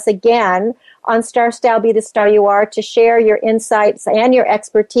with us again on Star Style, Be the Star You Are, to share your insights and your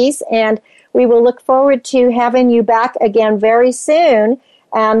expertise. And we will look forward to having you back again very soon.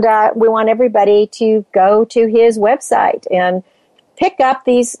 And we want everybody to go to his website and pick up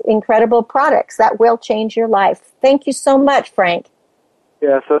these incredible products that will change your life. Thank you so much, Frank.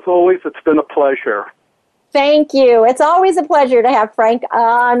 Yes, as always, it's been a pleasure. Thank you. It's always a pleasure to have Frank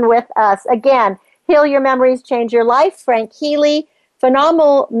on with us. Again, Heal Your Memories, Change Your Life. Frank Healy,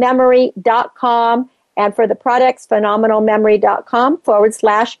 phenomenalmemory.com. And for the products,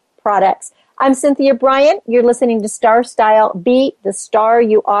 phenomenalmemory.com/products. I'm Cynthia Bryant. You're listening to Star Style, Be the Star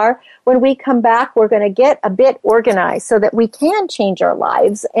You Are. When we come back, we're going to get a bit organized so that we can change our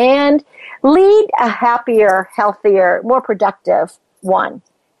lives and lead a happier, healthier, more productive one.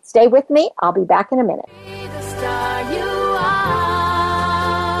 Stay with me. I'll be back in a minute. Be the star you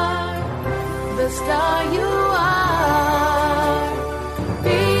are. The star you are.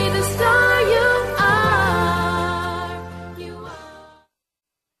 Be the star you are. You are.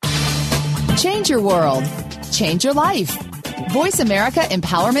 Change your world. Change your life.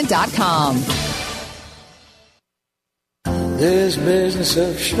 VoiceAmericaEmpowerment.com. This business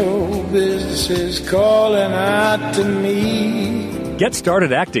of show business is calling out to me. Get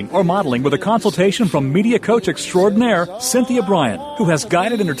started acting or modeling with a consultation from media coach extraordinaire Cynthia Bryan, who has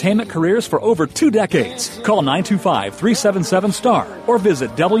guided entertainment careers for over 2 decades. Call 925-377-STAR or visit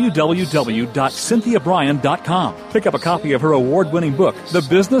www.cynthiabryan.com. Pick up a copy of her award-winning book, The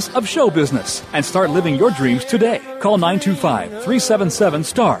Business of Show Business, and start living your dreams today. Call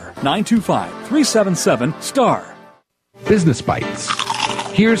 925-377-STAR. 925-377-STAR. Business Bites.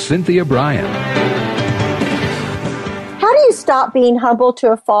 Here's Cynthia Bryan. How do you stop being humble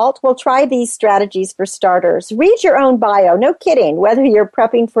to a fault? Well, try these strategies for starters. Read your own bio. No kidding. Whether you're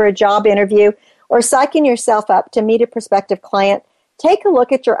prepping for a job interview or psyching yourself up to meet a prospective client, take a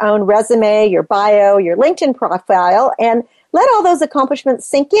look at your own resume, your bio, your LinkedIn profile, and let all those accomplishments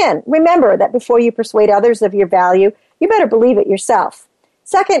sink in. Remember that before you persuade others of your value, you better believe it yourself.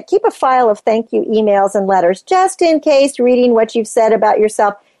 Second, keep a file of thank you emails and letters just in case reading what you've said about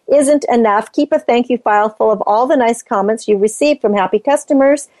yourself isn't enough. Keep a thank you file full of all the nice comments you've received from happy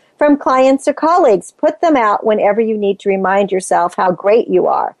customers, from clients or colleagues. Put them out whenever you need to remind yourself how great you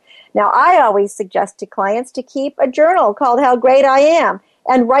are. Now, I always suggest to clients to keep a journal called How Great I Am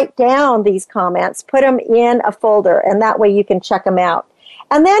and write down these comments. Put them in a folder, and that way you can check them out.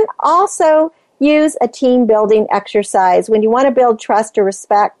 And then also use a team building exercise. When you want to build trust or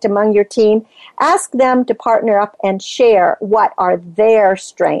respect among your team, ask them to partner up and share what are their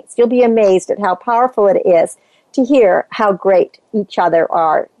strengths. You'll be amazed at how powerful it is to hear how great each other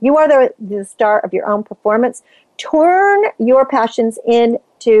are. You are the star of your own performance. Turn your passions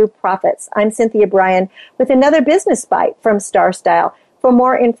into profits. I'm Cynthia Bryan with another business bite from Star Style. For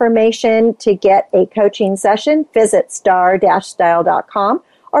more information to get a coaching session, visit star-style.com.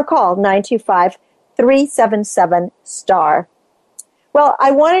 or call 925-377-STAR. Well,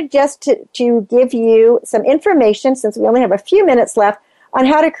 I wanted just to give you some information, since we only have a few minutes left, on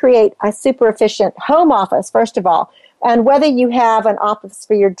how to create a super efficient home office, first of all. And whether you have an office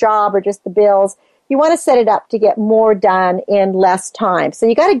for your job or just the bills, you want to set it up to get more done in less time. So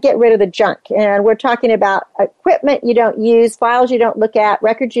you got to get rid of the junk. And we're talking about equipment you don't use, files you don't look at,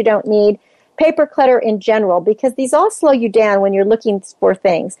 records you don't need, paper clutter in general, because these all slow you down when you're looking for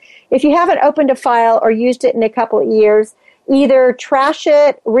things. If you haven't opened a file or used it in a couple of years, either trash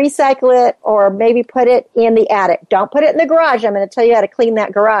it, recycle it, or maybe put it in the attic. Don't put it in the garage. I'm going to tell you how to clean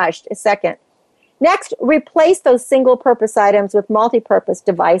that garage in a second. Next, replace those single-purpose items with multi-purpose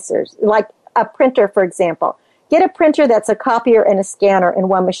devices, like a printer, for example. Get a printer that's a copier and a scanner in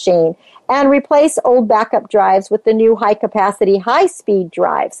one machine, and replace old backup drives with the new high-capacity, high-speed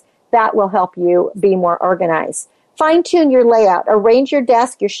drives. That will help you be more organized. Fine-tune your layout. Arrange your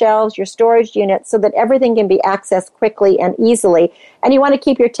desk, your shelves, your storage units so that everything can be accessed quickly and easily. And you want to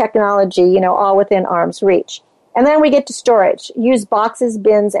keep your technology, all within arm's reach. And then we get to storage. Use boxes,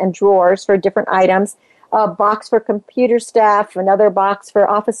 bins, and drawers for different items. A box for computer stuff, another box for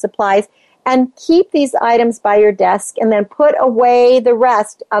office supplies. And keep these items by your desk and then put away the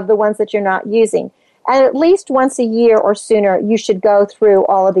rest of the ones that you're not using. And at least once a year or sooner, you should go through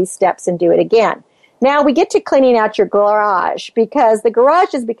all of these steps and do it again. Now we get to cleaning out your garage, because the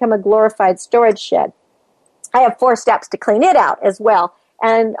garage has become a glorified storage shed. I have 4 steps to clean it out as well.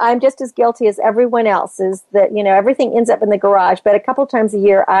 And I'm just as guilty as everyone else, is that, everything ends up in the garage. But a couple times a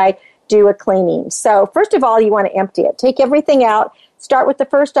year, I do a cleaning. So first of all, you want to empty it. Take everything out. Start with the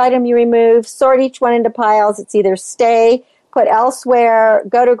first item you remove. Sort each one into piles. It's either stay, put elsewhere,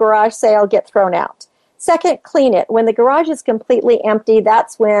 go to a garage sale, get thrown out. Second, clean it. When the garage is completely empty,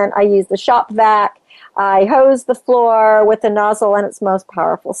 that's when I use the shop vac. I hose the floor with the nozzle in its most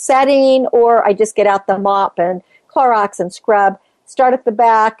powerful setting, or I just get out the mop and Clorox and scrub. Start at the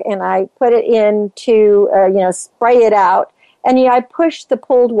back, and I put it into, spray it out. And I push the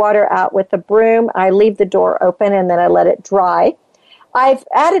pulled water out with a broom. I leave the door open, and then I let it dry. I've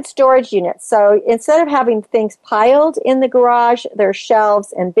added storage units. So instead of having things piled in the garage, there are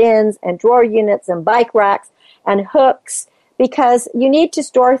shelves and bins and drawer units and bike racks and hooks, because you need to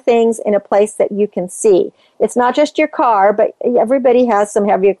store things in a place that you can see. It's not just your car, but everybody has some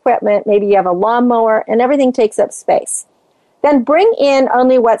heavy equipment. Maybe you have a lawnmower, and everything takes up space. Then bring in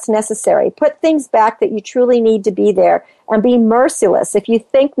only what's necessary. Put things back that you truly need to be there, and be merciless. If you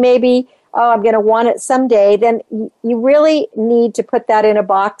think maybe, I'm going to want it someday, then you really need to put that in a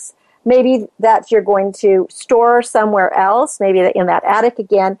box. Maybe that you're going to store somewhere else, maybe in that attic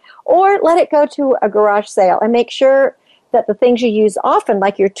again, or let it go to a garage sale, and make sure that the things you use often,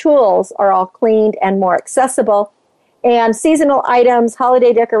 like your tools, are all cleaned and more accessible. And seasonal items,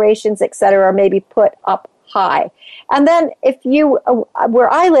 holiday decorations, etc., are maybe put up high. And then if you, where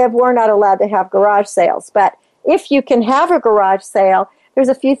I live, we're not allowed to have garage sales. But if you can have a garage sale, there's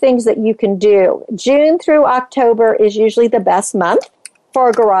a few things that you can do. June through October is usually the best month for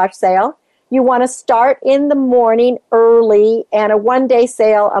a garage sale. You want to start in the morning early, and a one-day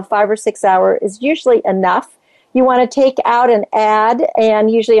sale of 5 or 6 hours is usually enough. You want to take out an ad, and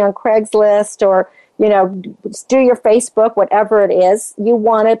usually on Craigslist or, do your Facebook, whatever it is. You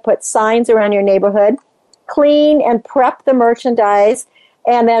want to put signs around your neighborhood, clean and prep the merchandise,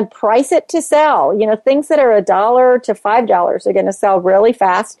 and then price it to sell. Things that are $1 to $5 are going to sell really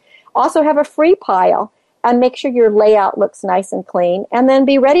fast. Also have a free pile, and make sure your layout looks nice and clean, and then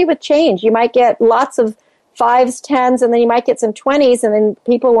be ready with change. You might get lots of 5s, 10s, and then you might get some 20s, and then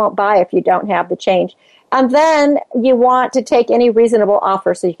people won't buy if you don't have the change. And then you want to take any reasonable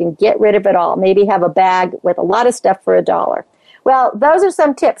offer so you can get rid of it all. Maybe have a bag with a lot of stuff for $1. Well, those are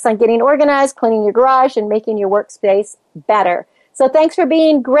some tips on getting organized, cleaning your garage, and making your workspace better. So thanks for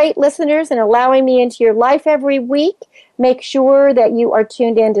being great listeners and allowing me into your life every week. Make sure that you are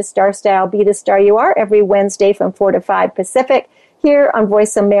tuned in to Star Style, Be the Star You Are, every Wednesday from 4 to 5 Pacific here on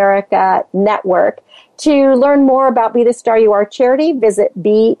Voice America Network. To learn more about Be the Star You Are charity, visit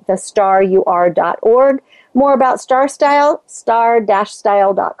BeTheStarYouAre.org. More about Star Style,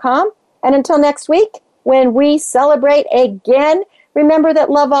 star-style.com. And until next week, when we celebrate again, remember that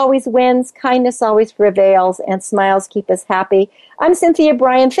love always wins, kindness always prevails, and smiles keep us happy. I'm Cynthia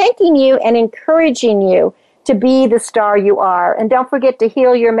Bryan, thanking you and encouraging you to be the star you are. And don't forget to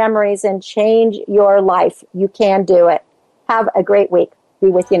heal your memories and change your life. You can do it. Have a great week. Be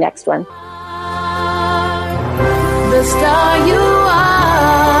with you next one. The star you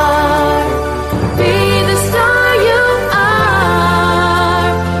are. Be the star you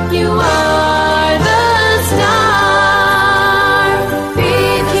are. You are the star.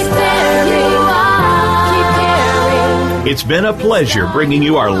 Keep there you are. Keep caring. It's been a pleasure bringing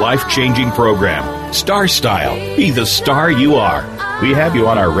you our life-changing program, Star Style, Be the Star You Are. We have you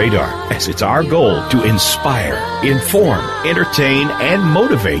on our radar, as it's our goal to inspire, inform, entertain, and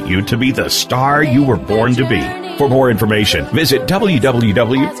motivate you to be the star you were born to be. For more information, visit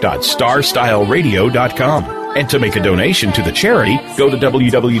www.starstyleradio.com. And to make a donation to the charity, go to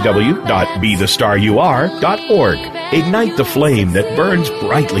www.BeTheStarYouAre.org. Ignite the flame that burns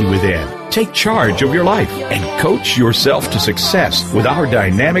brightly within. Take charge of your life and coach yourself to success with our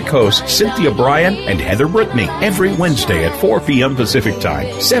dynamic hosts Cynthia Bryan and Heather Brittany every Wednesday at 4 p.m. Pacific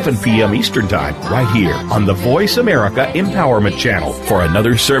Time, 7 p.m. Eastern Time, right here on the Voice America Empowerment Channel for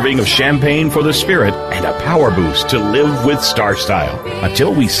another serving of champagne for the spirit and a power boost to live with Star Style.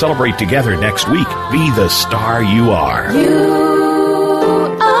 Until we celebrate together next week, be the star you are.